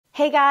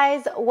Hey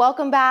guys,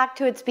 welcome back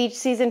to It's Beach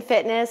Season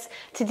Fitness.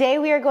 Today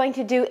we are going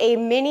to do a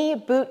mini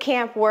boot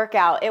camp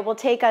workout. It will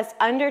take us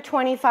under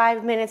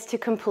 25 minutes to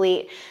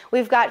complete.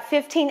 We've got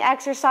 15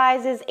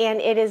 exercises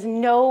and it is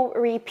no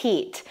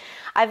repeat.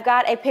 I've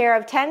got a pair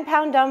of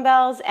 10-pound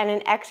dumbbells and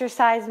an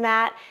exercise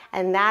mat,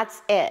 and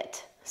that's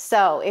it.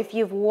 So if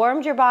you've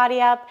warmed your body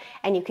up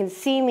and you can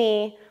see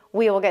me,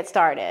 we will get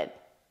started.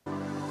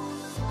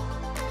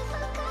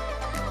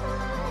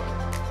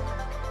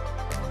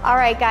 All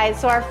right guys,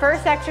 so our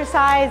first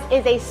exercise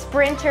is a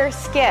sprinter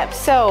skip.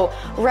 So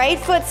right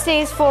foot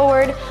stays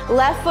forward,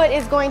 left foot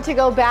is going to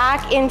go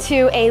back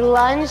into a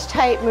lunge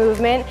type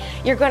movement.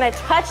 You're gonna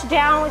touch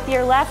down with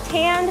your left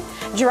hand,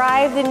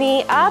 drive the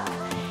knee up,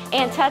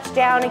 and touch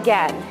down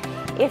again.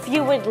 If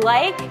you would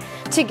like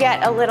to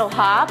get a little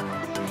hop,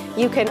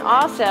 you can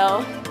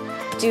also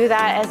do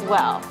that as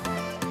well.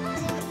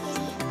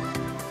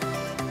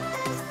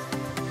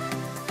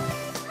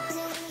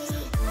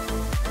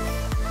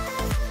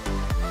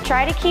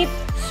 Try to keep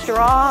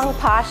strong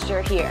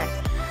posture here.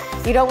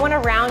 You don't want to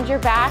round your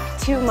back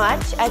too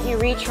much as you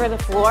reach for the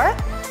floor.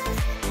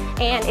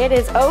 And it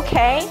is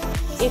okay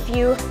if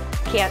you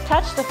can't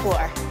touch the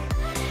floor.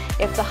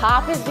 If the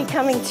hop is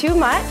becoming too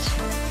much,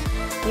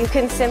 you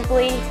can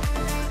simply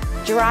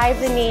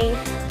drive the knee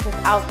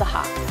without the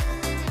hop.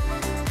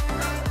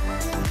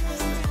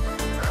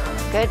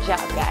 Good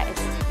job, guys.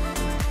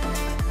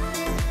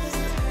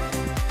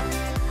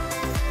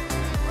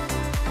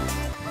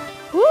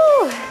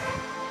 Woo!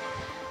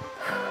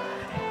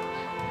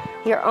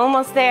 You're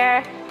almost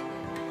there.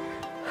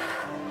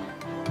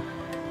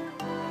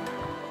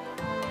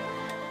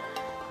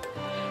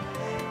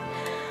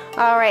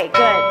 All right,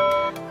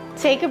 good.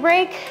 Take a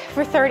break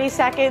for 30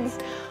 seconds.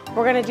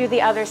 We're gonna do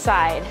the other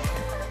side.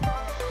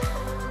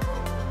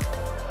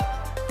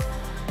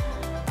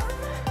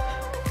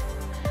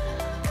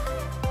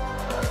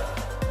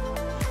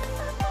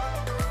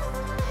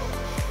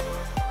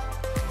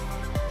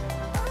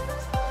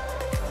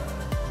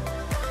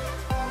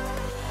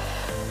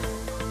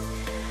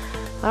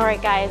 All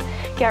right guys,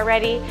 get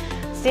ready.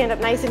 Stand up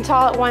nice and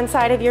tall at one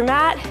side of your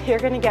mat. You're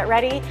gonna get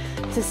ready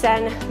to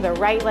send the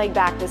right leg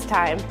back this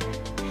time.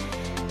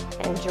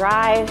 And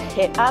drive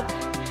it up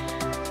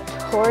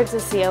towards the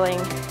ceiling.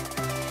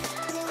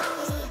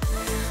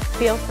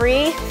 Feel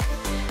free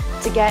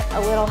to get a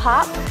little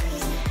hop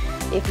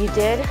if you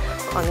did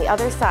on the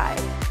other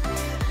side.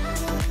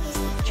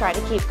 Try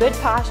to keep good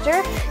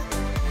posture.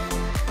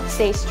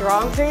 Stay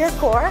strong through your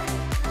core.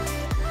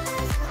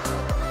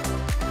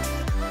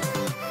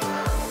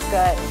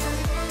 Good.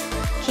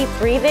 Keep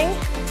breathing.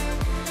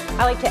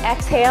 I like to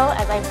exhale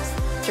as I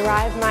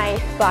drive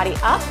my body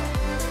up.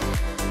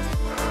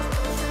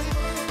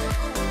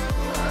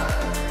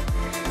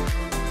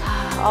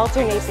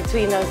 Alternate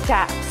between those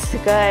taps.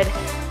 Good.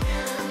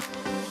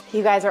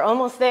 You guys are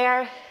almost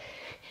there.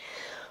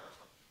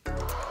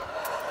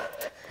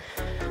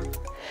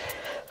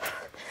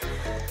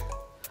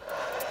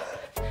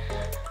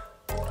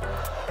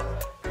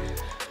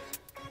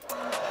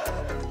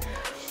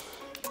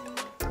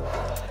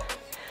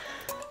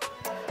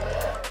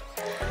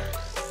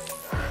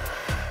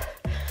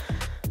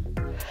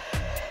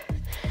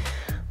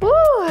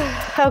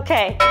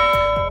 Okay,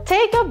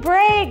 take a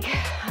break.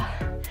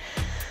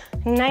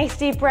 Nice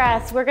deep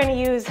breaths. We're gonna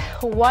use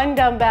one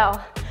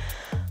dumbbell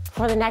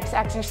for the next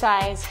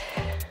exercise.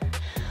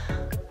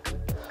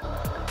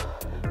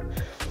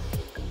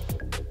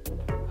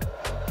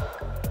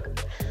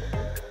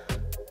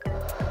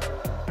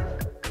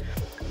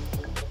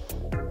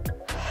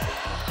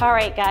 All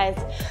right, guys.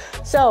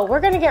 So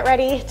we're gonna get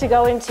ready to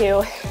go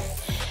into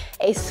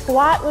a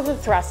squat with a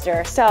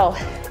thruster. So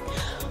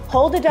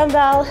hold the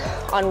dumbbell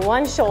on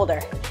one shoulder,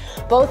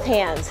 both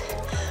hands.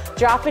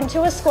 Drop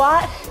into a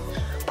squat,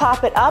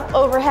 pop it up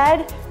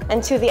overhead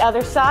and to the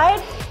other side,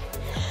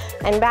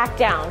 and back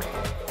down.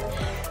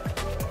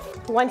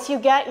 Once you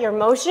get your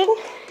motion,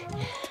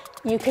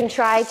 you can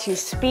try to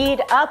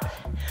speed up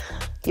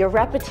your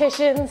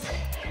repetitions.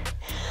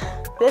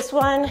 This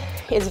one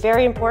is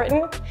very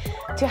important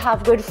to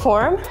have good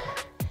form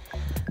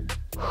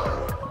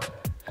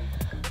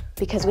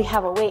because we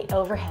have a weight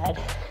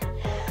overhead.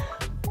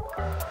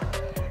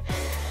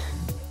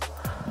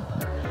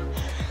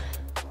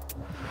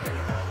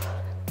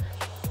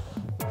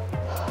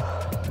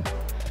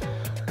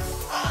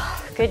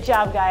 Good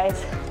job,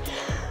 guys.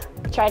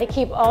 Try to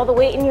keep all the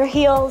weight in your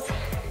heels.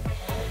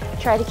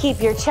 Try to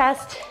keep your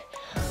chest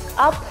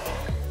up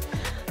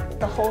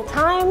the whole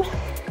time.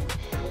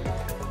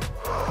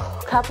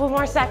 Couple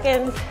more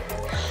seconds.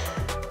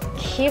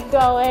 Keep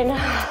going.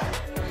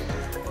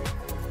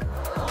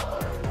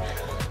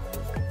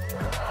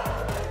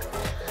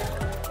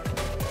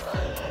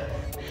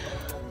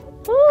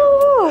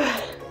 Woo.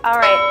 All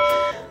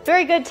right,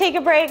 very good. Take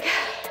a break.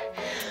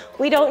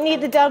 We don't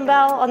need the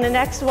dumbbell on the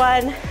next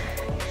one.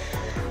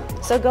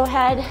 So go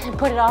ahead and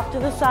put it off to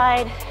the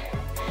side.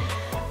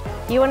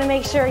 You want to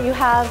make sure you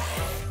have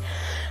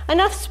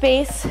enough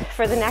space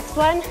for the next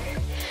one.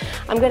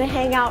 I'm gonna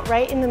hang out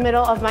right in the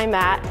middle of my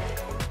mat.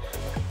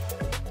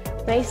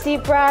 Nice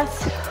deep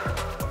breath.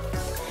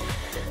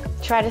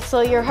 Try to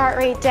slow your heart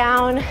rate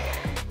down.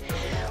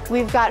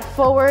 We've got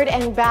forward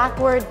and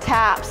backward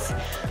taps.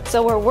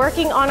 So we're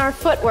working on our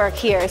footwork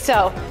here.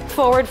 So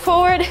forward,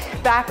 forward,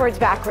 backwards,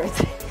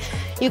 backwards.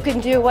 You can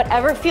do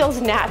whatever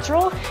feels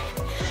natural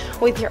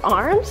with your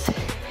arms,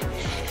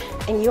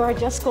 and you are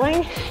just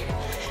going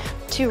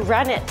to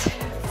run it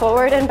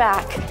forward and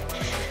back.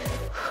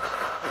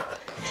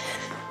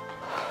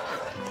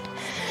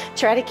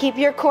 Try to keep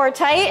your core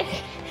tight.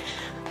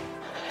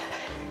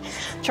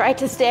 Try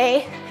to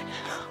stay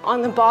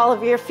on the ball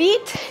of your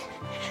feet.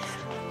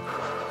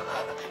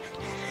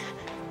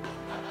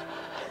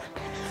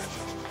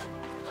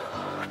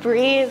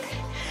 Breathe,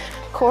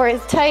 core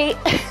is tight.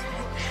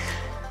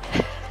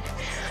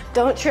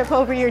 Don't trip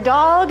over your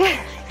dog.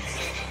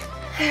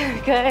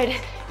 Good.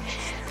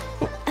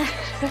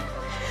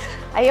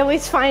 I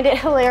always find it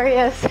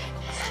hilarious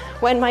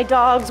when my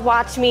dogs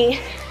watch me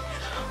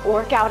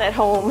work out at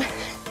home.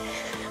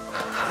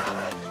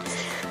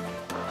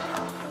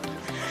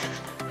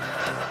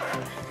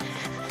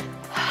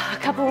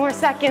 A couple more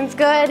seconds,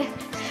 good.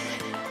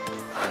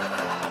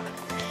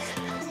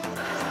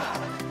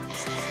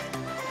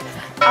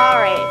 All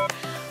right,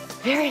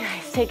 very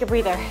nice, take a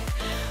breather.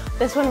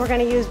 This one we're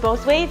gonna use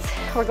both weights.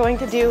 We're going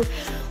to do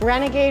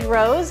renegade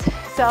rows.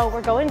 So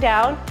we're going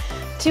down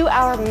to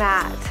our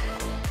mat.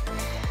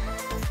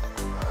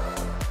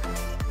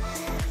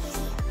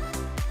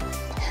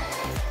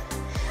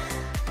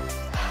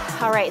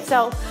 All right,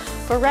 so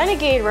for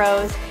renegade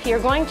rows, you're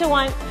going to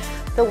want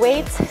the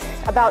weights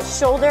about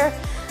shoulder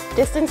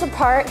distance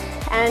apart,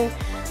 and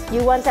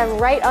you want them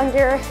right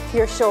under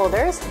your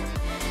shoulders.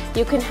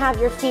 You can have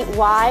your feet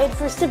wide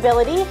for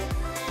stability,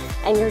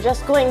 and you're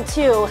just going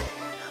to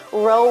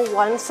row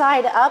one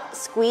side up,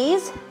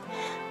 squeeze,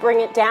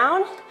 bring it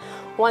down.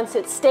 Once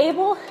it's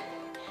stable,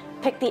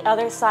 pick the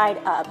other side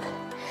up.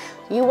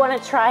 You want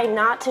to try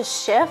not to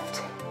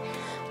shift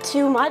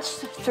too much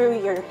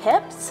through your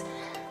hips.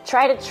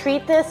 Try to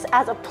treat this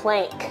as a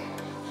plank.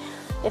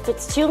 If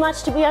it's too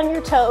much to be on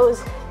your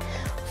toes,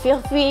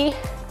 feel free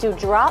to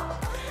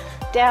drop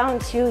down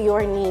to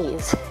your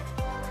knees.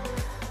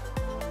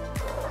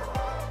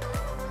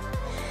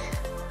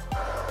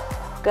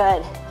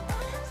 Good.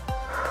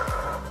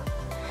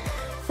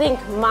 Think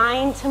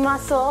mind to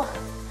muscle,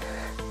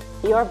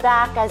 your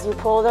back as you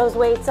pull those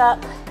weights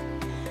up.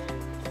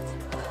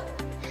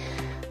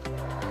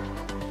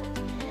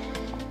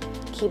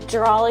 Keep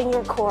drawing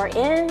your core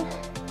in.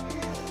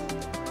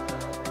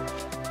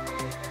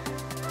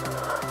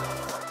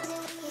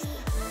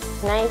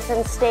 Nice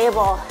and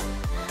stable.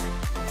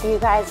 You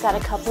guys got a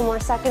couple more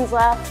seconds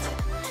left.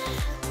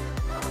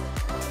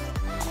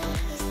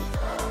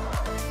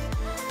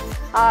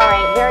 All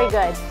right, very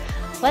good.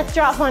 Let's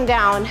drop one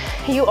down.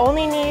 You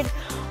only need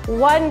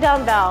one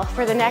dumbbell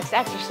for the next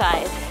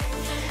exercise.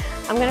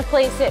 I'm gonna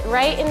place it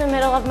right in the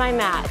middle of my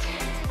mat.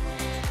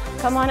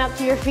 Come on up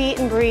to your feet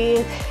and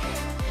breathe.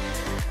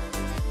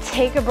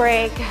 Take a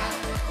break.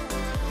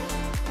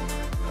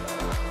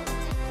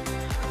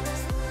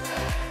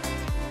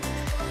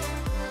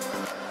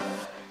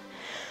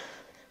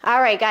 All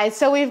right, guys,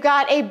 so we've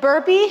got a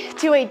burpee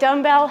to a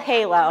dumbbell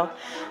halo.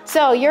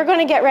 So you're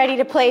gonna get ready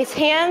to place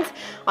hands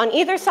on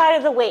either side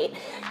of the weight.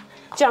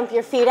 Jump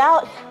your feet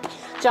out,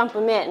 jump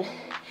them in.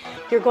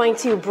 You're going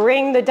to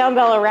bring the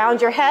dumbbell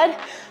around your head,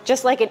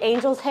 just like an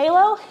angel's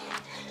halo.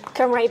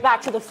 Come right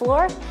back to the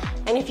floor.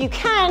 And if you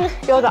can,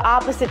 go the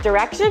opposite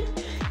direction.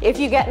 If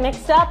you get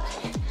mixed up,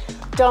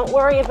 don't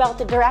worry about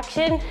the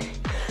direction.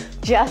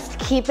 Just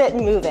keep it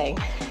moving.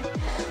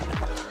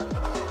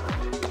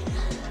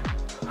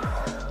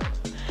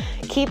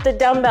 Keep the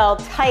dumbbell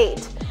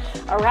tight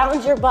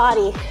around your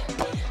body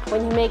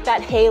when you make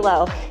that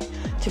halo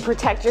to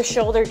protect your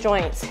shoulder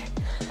joints.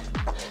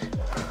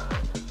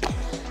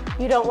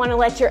 You don't want to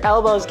let your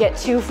elbows get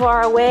too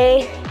far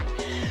away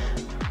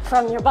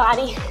from your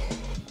body.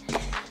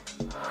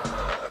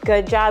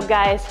 Good job,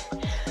 guys.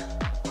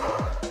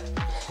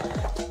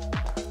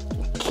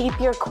 Keep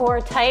your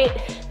core tight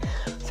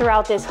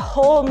throughout this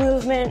whole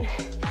movement.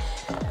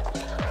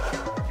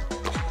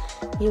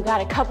 You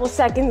got a couple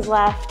seconds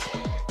left.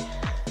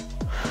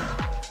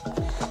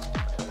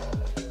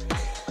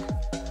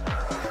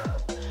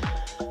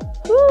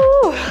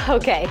 Woo,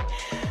 okay,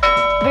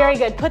 very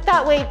good. Put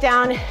that weight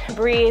down,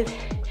 breathe.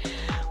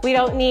 We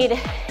don't need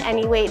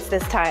any weights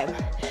this time.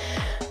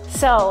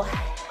 So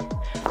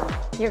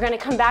you're gonna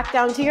come back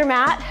down to your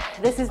mat.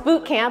 This is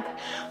boot camp,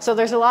 so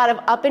there's a lot of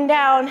up and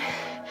down.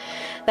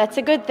 That's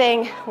a good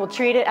thing. We'll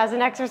treat it as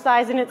an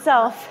exercise in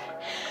itself.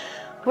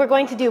 We're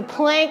going to do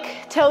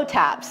plank toe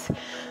taps.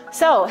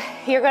 So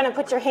you're gonna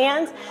put your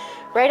hands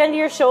right under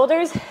your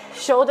shoulders,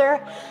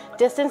 shoulder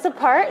distance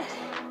apart.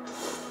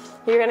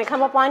 You're gonna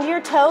come up onto your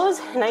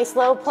toes, nice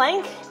low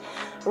plank.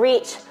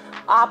 Reach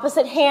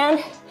opposite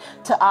hand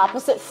to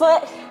opposite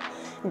foot.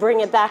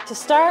 Bring it back to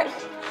start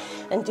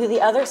and do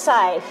the other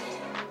side.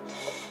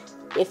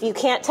 If you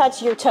can't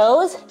touch your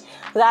toes,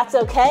 that's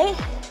okay.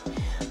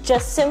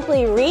 Just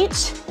simply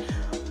reach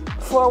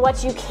for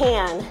what you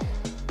can.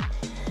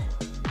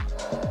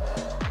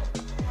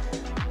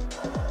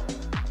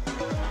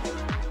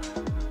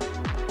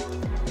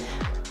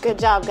 Good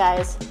job,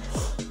 guys.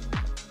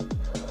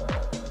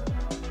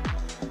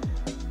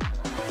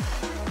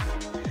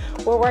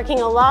 We're working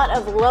a lot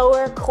of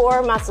lower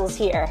core muscles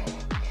here.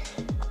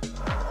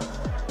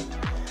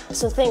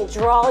 So think,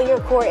 draw your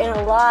core in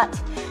a lot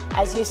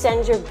as you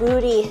send your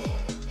booty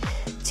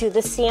to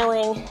the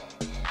ceiling.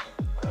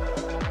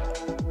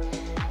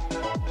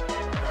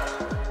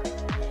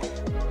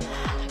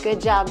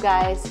 Good job,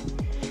 guys.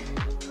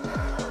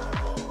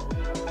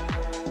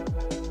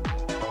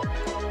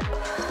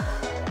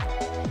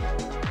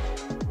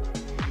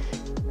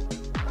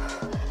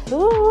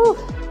 Ooh.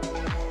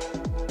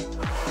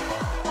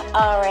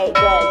 All right,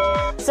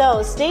 good.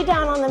 So stay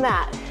down on the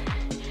mat.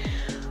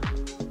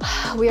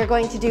 We are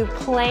going to do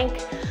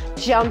plank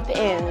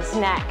jump-ins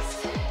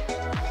next.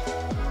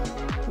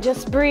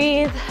 Just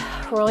breathe,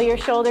 roll your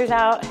shoulders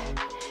out.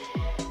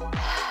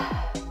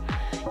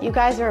 You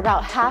guys are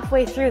about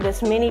halfway through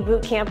this mini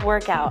boot camp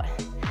workout.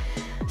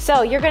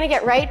 So you're gonna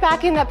get right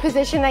back in that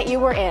position that you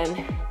were in.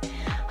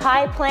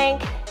 High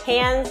plank,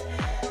 hands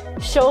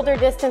shoulder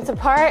distance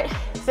apart,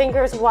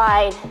 fingers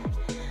wide.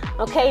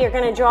 Okay, you're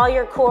gonna draw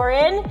your core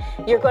in,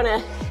 you're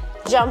gonna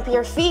jump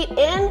your feet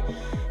in,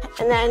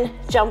 and then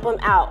jump them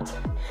out.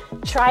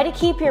 Try to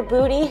keep your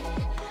booty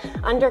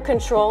under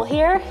control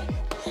here.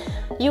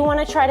 You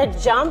wanna try to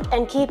jump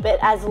and keep it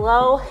as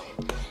low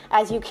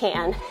as you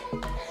can.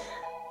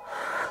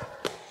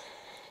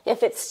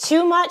 If it's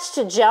too much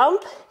to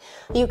jump,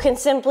 you can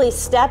simply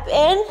step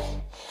in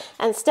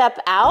and step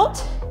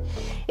out.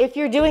 If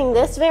you're doing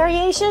this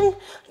variation,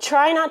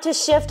 try not to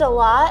shift a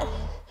lot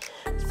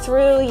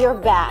through your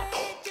back.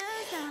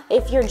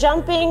 If you're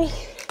jumping,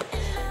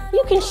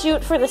 you can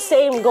shoot for the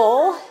same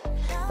goal,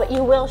 but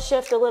you will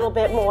shift a little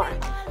bit more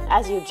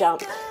as you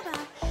jump.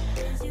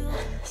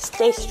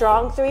 Stay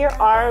strong through your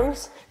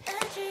arms.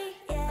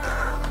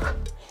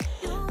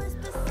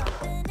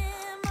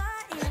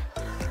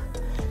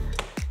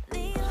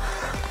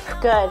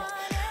 Good.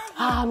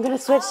 I'm gonna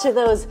switch to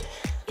those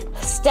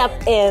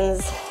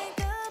step-ins.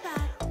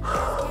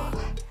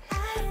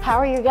 How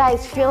are you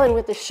guys feeling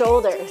with the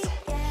shoulders?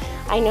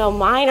 I know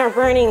mine are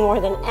burning more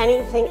than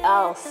anything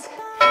else.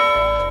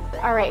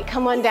 All right,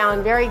 come on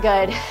down, very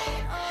good.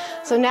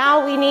 So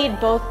now we need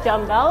both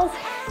dumbbells.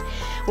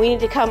 We need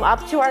to come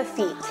up to our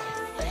feet.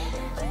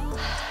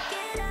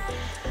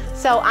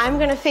 So I'm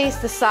gonna face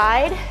the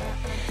side.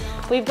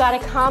 We've got a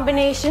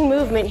combination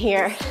movement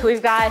here.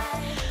 We've got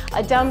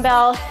a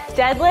dumbbell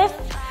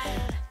deadlift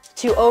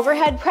to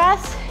overhead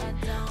press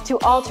to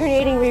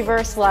alternating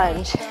reverse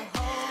lunge.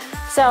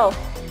 So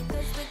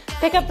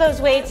pick up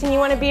those weights and you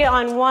want to be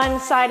on one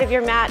side of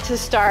your mat to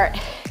start.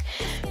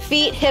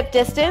 Feet hip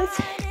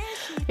distance.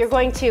 You're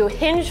going to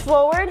hinge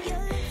forward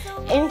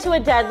into a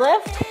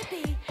deadlift.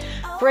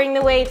 Bring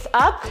the weights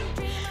up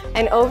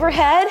and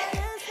overhead.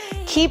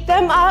 Keep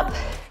them up.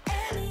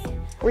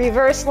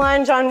 Reverse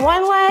lunge on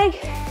one leg.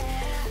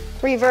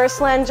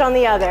 Reverse lunge on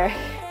the other.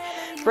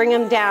 Bring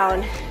them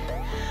down.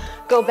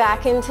 Go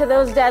back into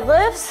those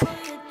deadlifts.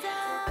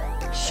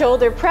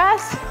 Shoulder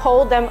press,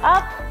 hold them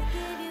up.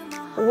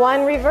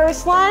 One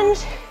reverse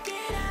lunge,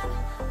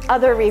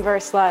 other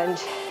reverse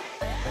lunge.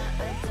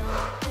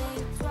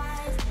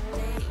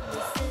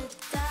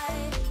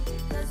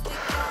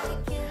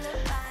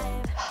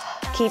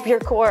 Keep your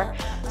core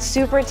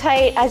super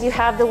tight as you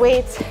have the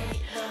weights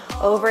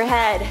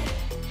overhead.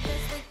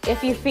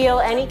 If you feel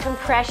any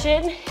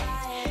compression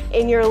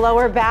in your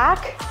lower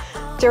back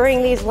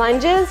during these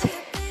lunges,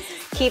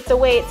 keep the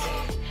weights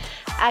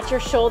at your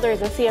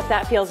shoulders and see if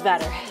that feels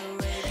better.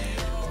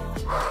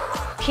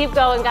 Keep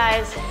going,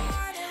 guys.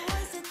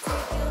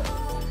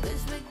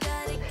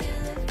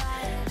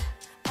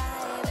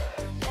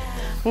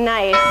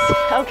 Nice,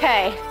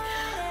 okay.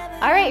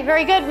 All right,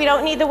 very good. We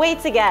don't need the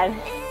weights again.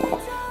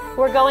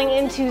 We're going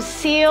into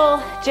seal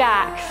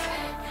jacks.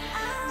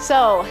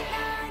 So,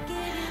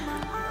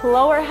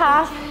 lower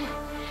half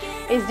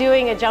is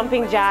doing a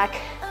jumping jack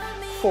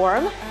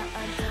form.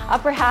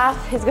 Upper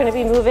half is gonna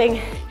be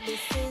moving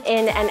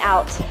in and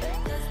out,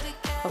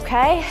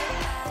 okay?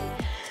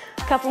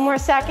 A couple more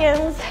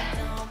seconds.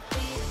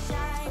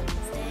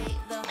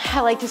 I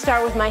like to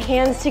start with my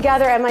hands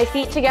together and my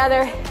feet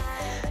together.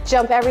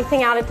 Jump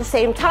everything out at the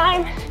same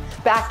time.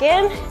 Back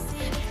in,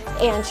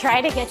 and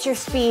try to get your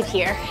speed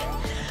here.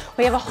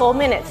 We have a whole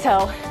minute,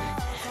 so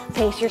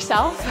pace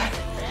yourself.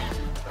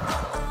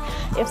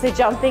 If the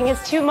jumping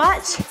is too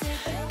much,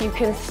 you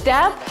can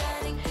step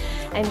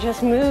and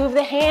just move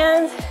the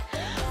hands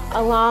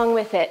along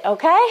with it,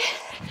 okay?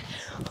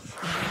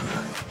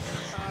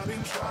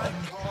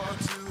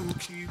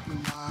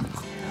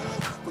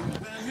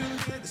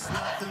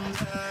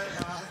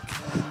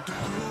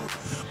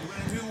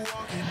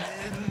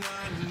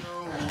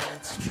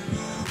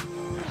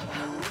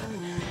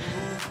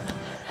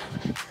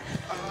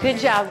 Good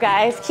job,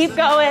 guys. Keep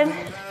going.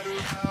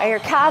 Are your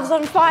calves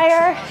on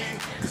fire?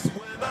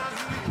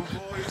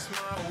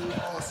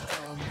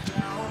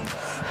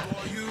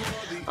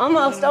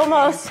 Almost,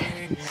 almost.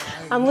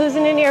 I'm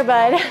losing an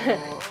earbud.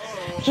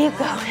 Keep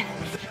going.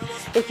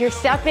 If you're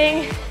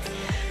stepping,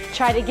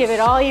 try to give it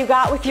all you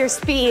got with your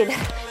speed.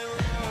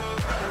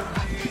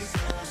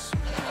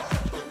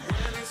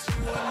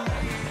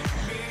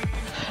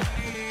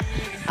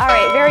 All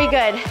right, very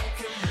good.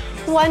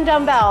 One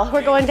dumbbell.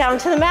 We're going down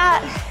to the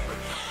mat.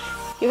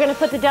 You're gonna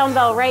put the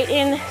dumbbell right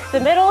in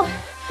the middle.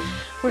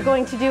 We're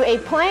going to do a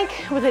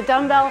plank with a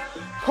dumbbell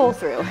pull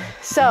through.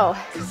 So,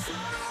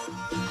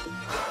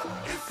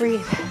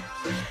 breathe.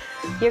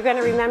 You're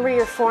gonna remember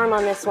your form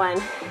on this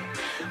one.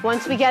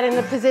 Once we get in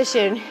the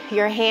position,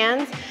 your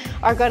hands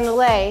are gonna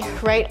lay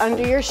right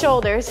under your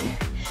shoulders.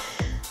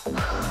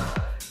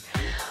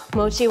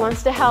 Mochi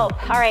wants to help.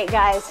 All right,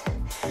 guys.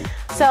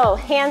 So,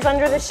 hands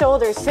under the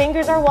shoulders,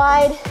 fingers are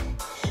wide,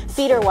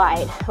 feet are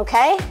wide,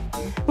 okay?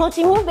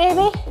 Mochi, move,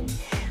 baby.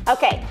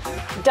 Okay,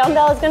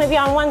 dumbbell is gonna be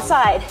on one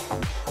side.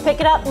 Pick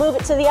it up, move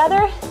it to the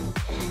other,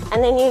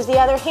 and then use the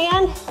other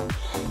hand.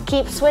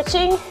 Keep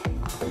switching,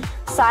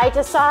 side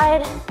to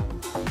side.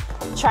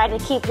 Try to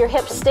keep your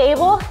hips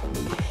stable.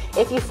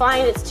 If you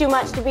find it's too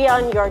much to be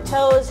on your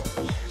toes,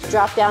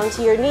 drop down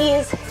to your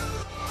knees.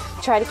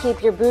 Try to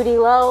keep your booty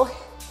low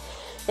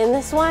in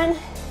this one.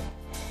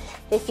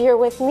 If you're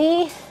with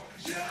me,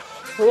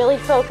 really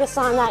focus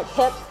on that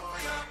hip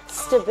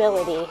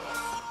stability.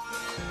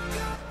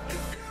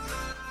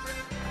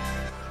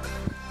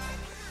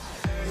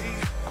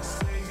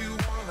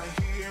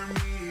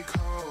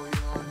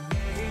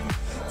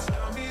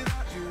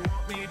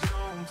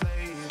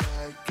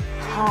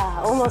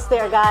 Almost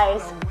there,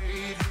 guys.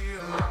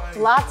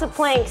 Lots of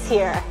planks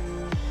here.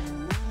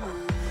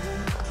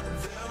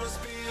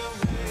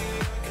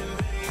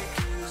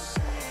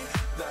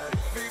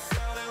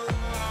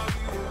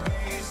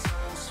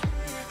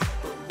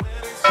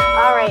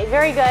 All right,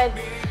 very good.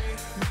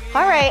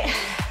 All right,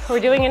 we're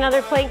doing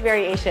another plank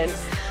variation,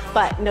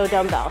 but no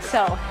dumbbell.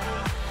 So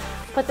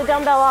put the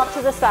dumbbell off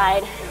to the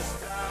side.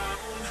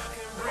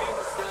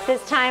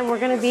 This time we're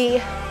gonna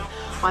be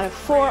on a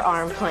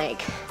forearm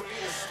plank.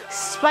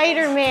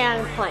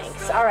 Spider-Man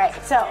planks. All right,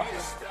 so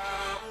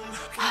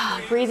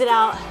breathe it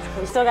out.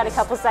 We still got a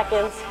couple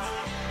seconds.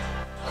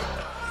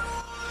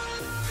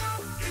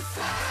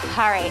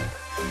 All right,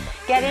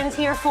 get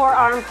into your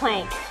forearm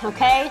plank,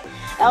 okay?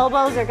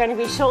 Elbows are gonna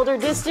be shoulder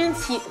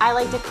distance. I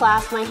like to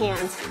clasp my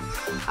hands.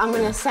 I'm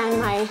gonna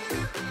send my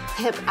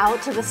hip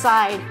out to the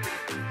side,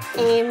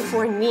 aim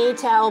for knee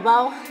to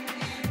elbow,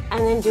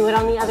 and then do it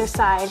on the other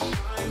side,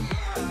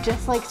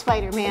 just like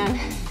Spider-Man.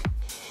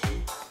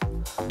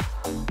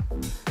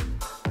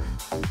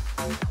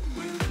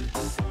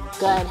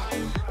 Good.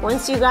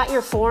 Once you got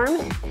your form,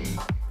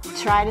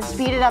 try to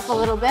speed it up a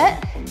little bit.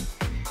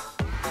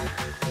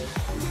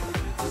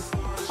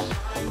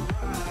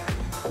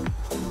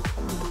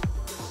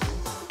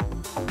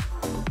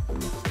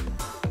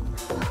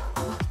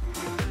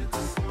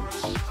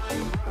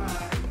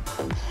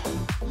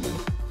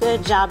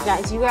 Good job,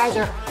 guys. You guys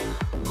are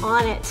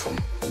on it.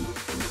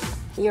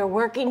 You're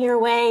working your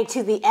way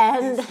to the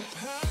end.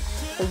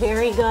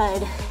 Very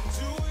good.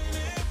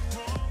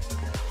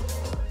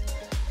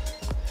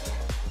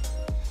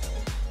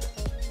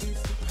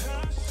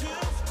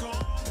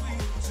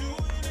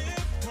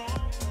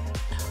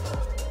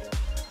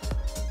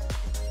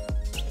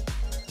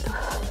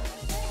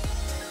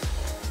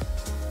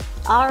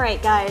 All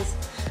right, guys.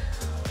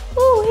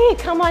 Ooh,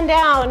 come on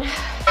down.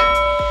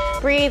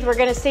 Breathe. We're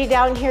gonna stay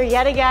down here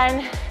yet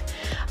again.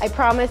 I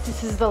promise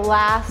this is the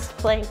last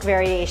plank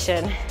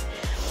variation.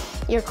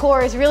 Your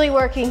core is really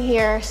working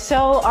here.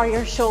 So are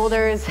your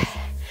shoulders.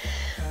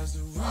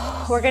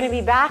 We're gonna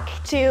be back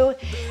to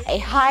a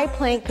high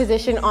plank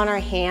position on our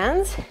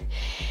hands.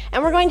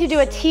 And we're going to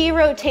do a T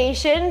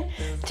rotation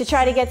to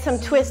try to get some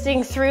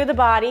twisting through the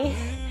body,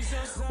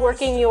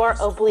 working your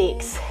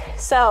obliques.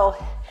 So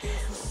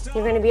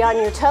you're gonna be on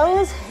your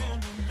toes.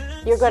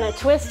 You're gonna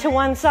twist to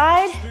one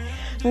side,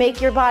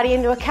 make your body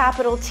into a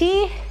capital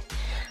T,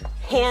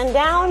 hand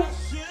down,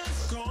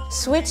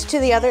 switch to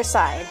the other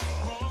side.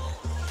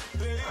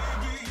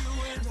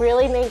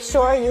 Really make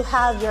sure you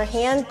have your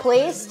hand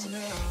placed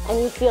and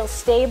you feel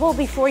stable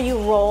before you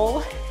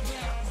roll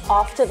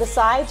off to the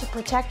side to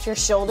protect your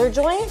shoulder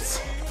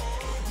joints.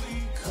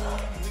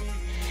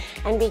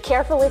 And be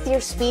careful with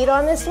your speed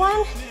on this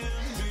one.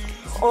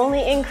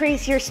 Only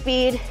increase your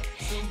speed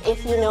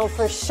if you know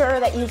for sure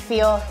that you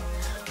feel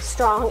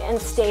strong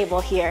and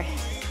stable here.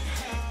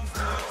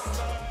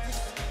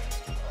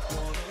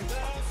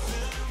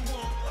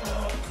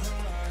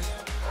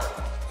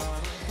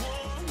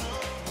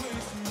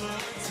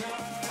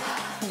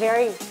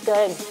 Very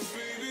good.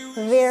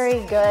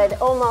 Very good.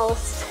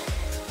 Almost.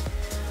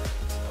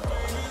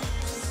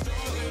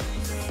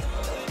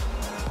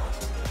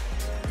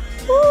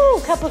 Woo,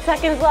 couple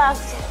seconds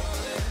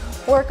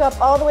left. Work up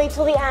all the way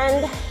till the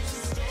end.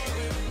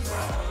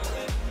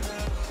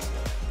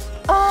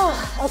 Oh,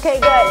 okay,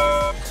 good.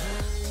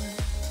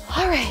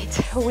 All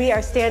right, we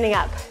are standing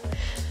up.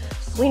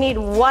 We need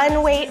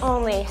one weight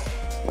only.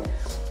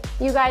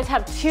 You guys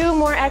have 2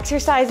 more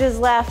exercises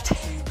left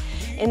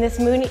in this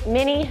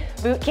mini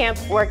boot camp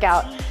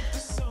workout.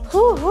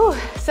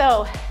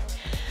 So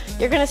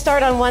you're gonna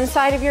start on one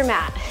side of your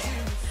mat.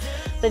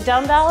 The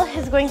dumbbell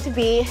is going to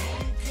be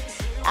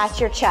at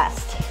your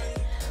chest.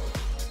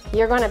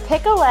 You're gonna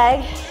pick a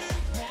leg,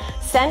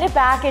 send it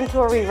back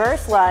into a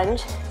reverse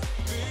lunge,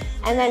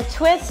 and then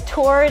twist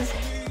towards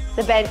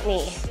the bent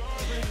knee.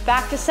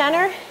 Back to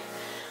center,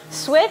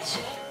 switch,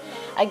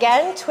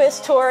 again,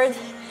 twist towards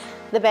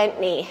the bent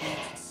knee.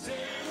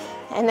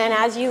 And then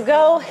as you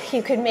go,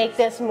 you can make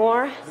this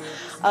more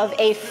of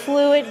a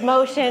fluid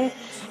motion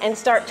and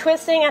start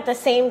twisting at the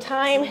same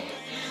time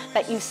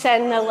that you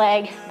send the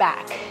leg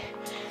back.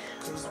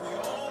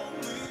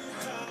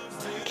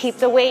 Keep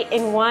the weight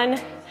in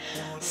one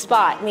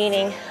spot,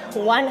 meaning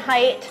one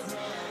height.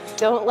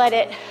 Don't let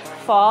it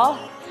fall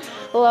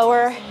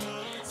lower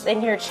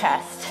than your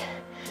chest.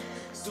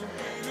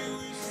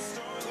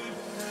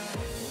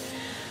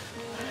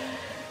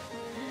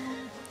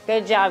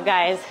 Good job,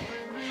 guys.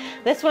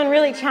 This one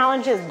really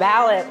challenges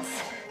balance.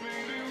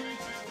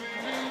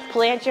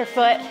 Plant your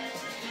foot,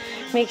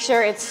 make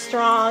sure it's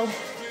strong.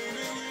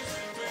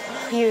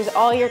 Use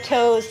all your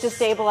toes to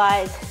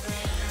stabilize.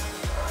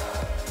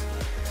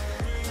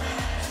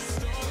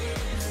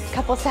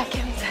 Couple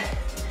seconds.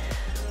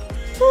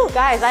 Woo,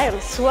 guys, I am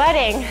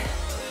sweating.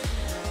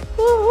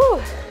 Woo,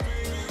 woo.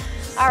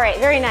 All right,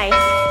 very nice.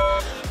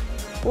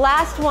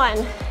 Last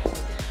one.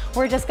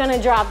 We're just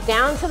gonna drop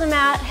down to the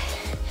mat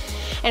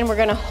and we're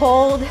gonna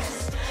hold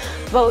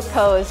boat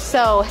pose.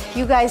 So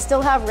you guys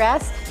still have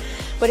rest,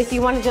 but if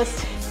you wanna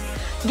just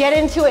get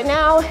into it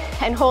now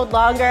and hold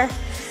longer,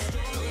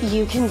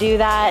 you can do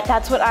that.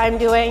 That's what I'm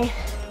doing,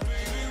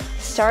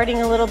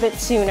 starting a little bit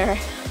sooner.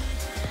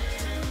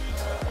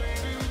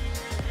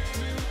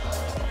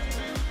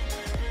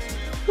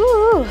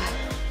 Woo.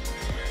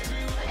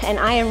 And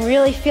I am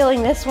really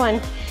feeling this one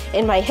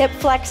in my hip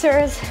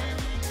flexors.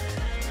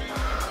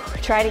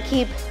 Try to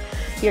keep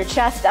your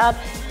chest up.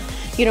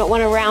 You don't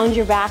want to round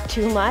your back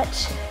too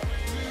much.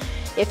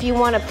 If you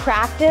want to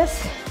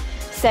practice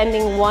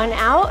sending one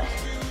out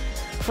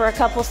for a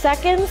couple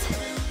seconds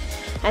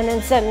and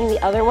then sending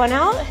the other one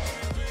out,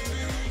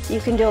 you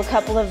can do a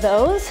couple of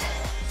those.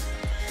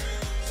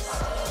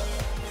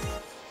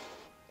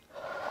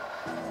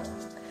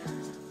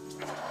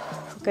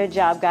 Good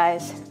job,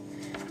 guys.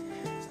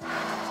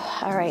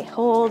 All right,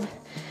 hold.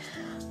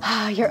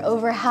 You're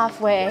over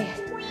halfway.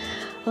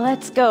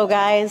 Let's go,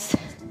 guys.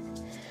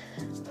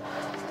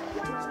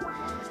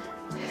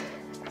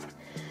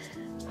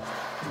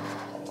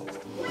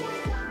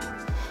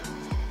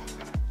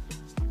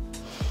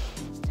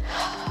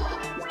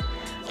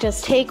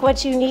 Just take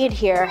what you need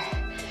here.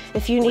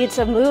 If you need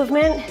some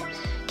movement,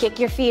 kick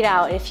your feet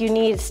out. If you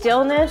need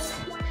stillness,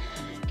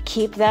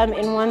 keep them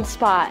in one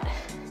spot.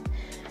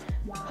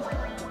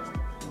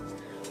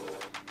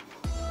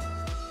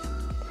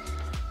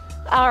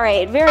 All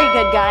right, very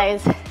good,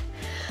 guys.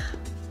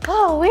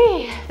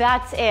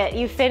 That's it.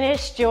 You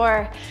finished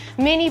your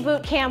mini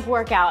boot camp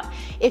workout.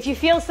 If you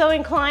feel so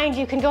inclined,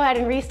 you can go ahead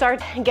and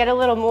restart and get a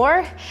little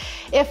more.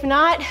 If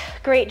not,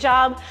 great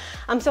job.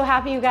 I'm so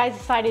happy you guys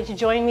decided to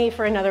join me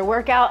for another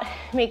workout.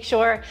 Make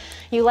sure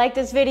you like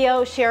this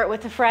video, share it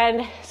with a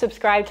friend,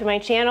 subscribe to my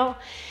channel,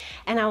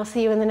 and I will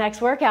see you in the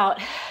next workout.